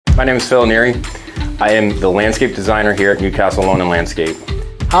My name is Phil Neary. I am the landscape designer here at Newcastle Lawn and Landscape.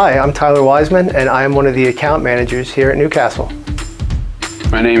 Hi, I'm Tyler Wiseman, and I am one of the account managers here at Newcastle.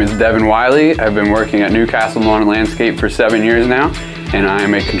 My name is Devin Wiley. I've been working at Newcastle Lawn and Landscape for 7 years now, and I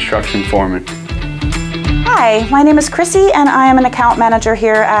am a construction foreman. Hi, my name is Chrissy, and I am an account manager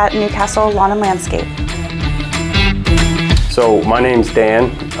here at Newcastle Lawn and Landscape. So my name's Dan.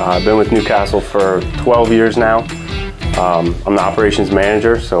 I've been with Newcastle for 12 years now. I'm the operations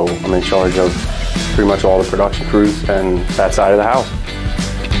manager, so I'm in charge of pretty much all the production crews and that side of the house.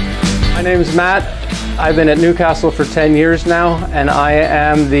 My name is Matt. I've been at Newcastle for 10 years now, and I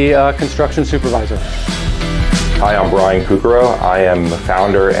am the construction supervisor. Hi, I'm Brian Kukuro. I am the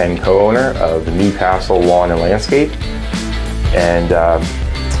founder and co-owner of Newcastle Lawn and Landscape. And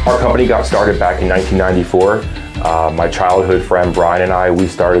our company got started back in 1994. My childhood friend Brian and I, we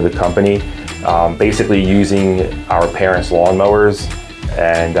started the company basically using our parents' lawnmowers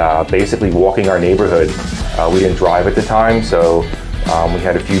and basically walking our neighborhood. We didn't drive at the time, so we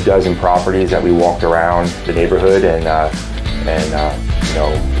had a few dozen properties that we walked around the neighborhood and you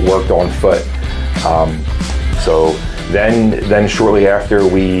know, worked on foot. So then shortly after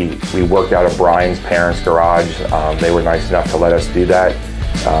we worked out of Brian's parents' garage. They were nice enough to let us do that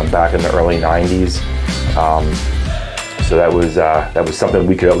back in the early 90s. So that was something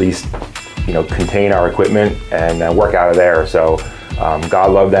we could at least, you know, contain our equipment and work out of there. So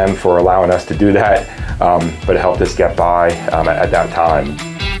God love them for allowing us to do that, but it helped us get by at that time.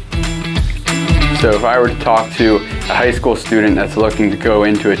 So if I were to talk to a high school student that's looking to go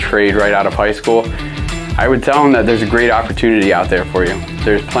into a trade right out of high school, I would tell them that there's a great opportunity out there for you.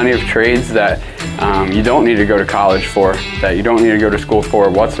 There's plenty of trades that you don't need to go to college for, that you don't need to go to school for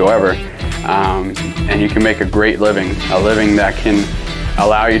whatsoever, and you can make a great living, a living that can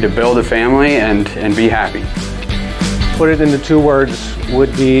allow you to build a family and be happy. Put it into two words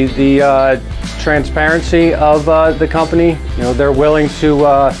would be the transparency of the company. You know, they're willing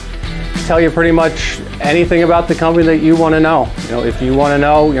to tell you pretty much anything about the company that you want to know. You know, if you want to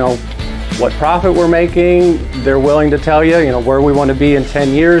know, you know, what profit we're making, they're willing to tell you. You know, where we want to be in 10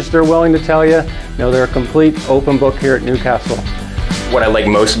 years, they're willing to tell you. You know, they're a complete open book here at Newcastle. What I like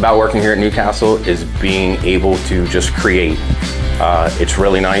most about working here at Newcastle is being able to just create. It's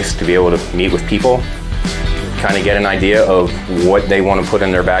really nice to be able to meet with people, kind of get an idea of what they want to put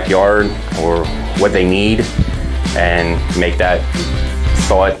in their backyard or what they need, and make that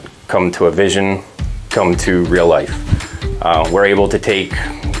thought come to a vision, come to real life. We're able to take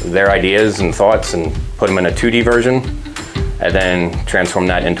their ideas and thoughts and put them in a 2D version and then transform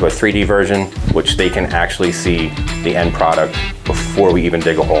that into a 3D version, which they can actually see the end product before we even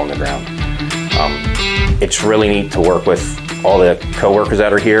dig a hole in the ground. It's really neat to work with all the co-workers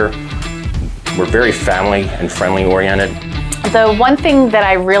that are here. We're very family and friendly oriented. The one thing that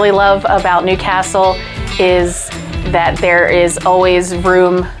I really love about Newcastle is that there is always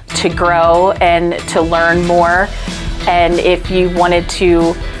room to grow and to learn more. And if you wanted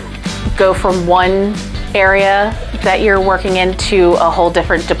to go from one area that you're working into a whole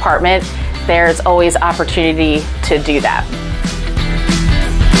different department, there's always opportunity to do that.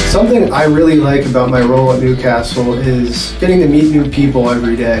 Something I really like about my role at Newcastle is getting to meet new people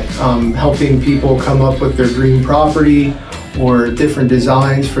every day, helping people come up with their dream property or different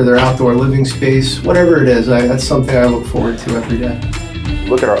designs for their outdoor living space, whatever it is. That's something I look forward to every day.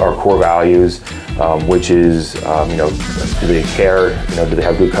 Look at our core values, which is, you know, do they care? You know, do they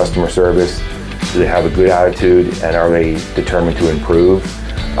have good customer service? Do they have a good attitude? And are they determined to improve?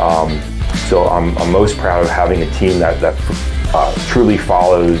 So I'm most proud of having a team that truly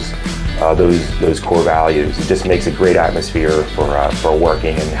follows those core values. It just makes a great atmosphere for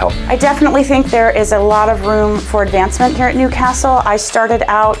working and help. I definitely think there is a lot of room for advancement here at Newcastle. I started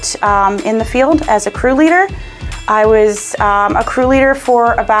out in the field as a crew leader. I was a crew leader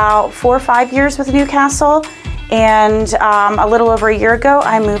for about 4 or 5 years with Newcastle, and a little over a year ago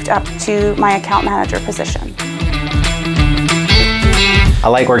I moved up to my account manager position. I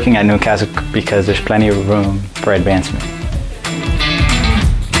like working at Newcastle because there's plenty of room for advancement.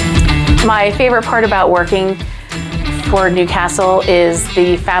 My favorite part about working for Newcastle is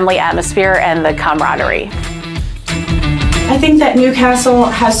the family atmosphere and the camaraderie. I think that Newcastle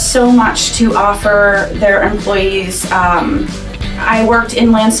has so much to offer their employees. I worked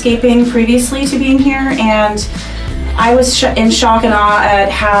in landscaping previously to being here, and I was in shock and awe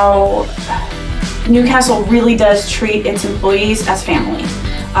at how Newcastle really does treat its employees as family.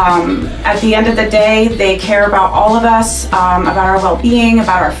 At the end of the day, they care about all of us, about our well-being,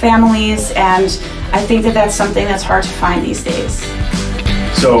 about our families, and I think that that's something that's hard to find these days.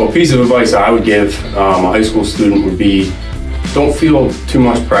 So a piece of advice I would give a high school student would be don't feel too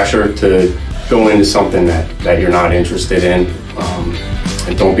much pressure to go into something that you're not interested in,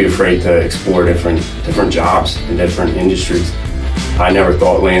 and don't be afraid to explore different jobs in different industries. I never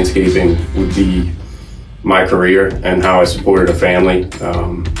thought landscaping would be my career and how I supported a family.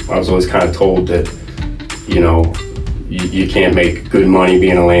 I was always kind of told that, you know, you can't make good money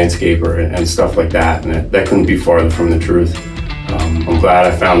being a landscaper and stuff like that, and that couldn't be farther from the truth. I'm glad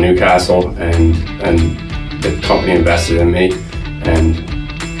I found Newcastle and the company invested in me, and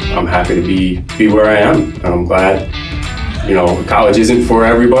I'm happy to be where I am, and I'm glad, you know, college isn't for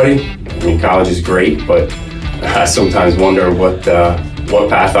everybody. I mean, college is great, but I sometimes wonder what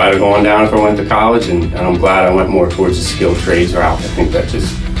path I'd have gone down if I went to college, and I'm glad I went more towards the skilled trades route. I think that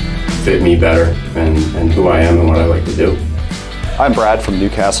just fit me better and who I am and what I like to do. I'm Brad from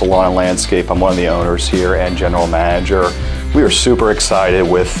Newcastle Lawn and Landscape. I'm one of the owners here and general manager. We are super excited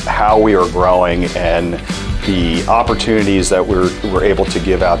with how we are growing and the opportunities that we're able to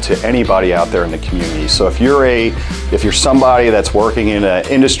give out to anybody out there in the community. So if you're somebody that's working in an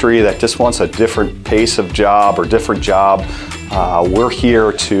industry that just wants a different pace of job or different job, we're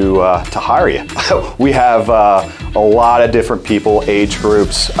here to hire you. We have a lot of different people, age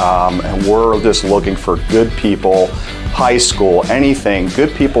groups, and we're just looking for good people, high school, anything,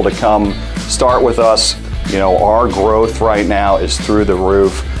 good people to come start with us. You know, our growth right now is through the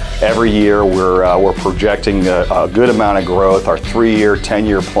roof. Every year we're projecting a good amount of growth. Our 3-year,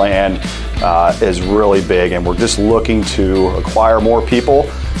 10-year plan is really big, and we're just looking to acquire more people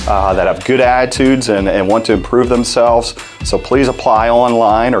that have good attitudes and want to improve themselves. So please apply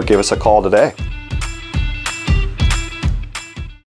online or give us a call today.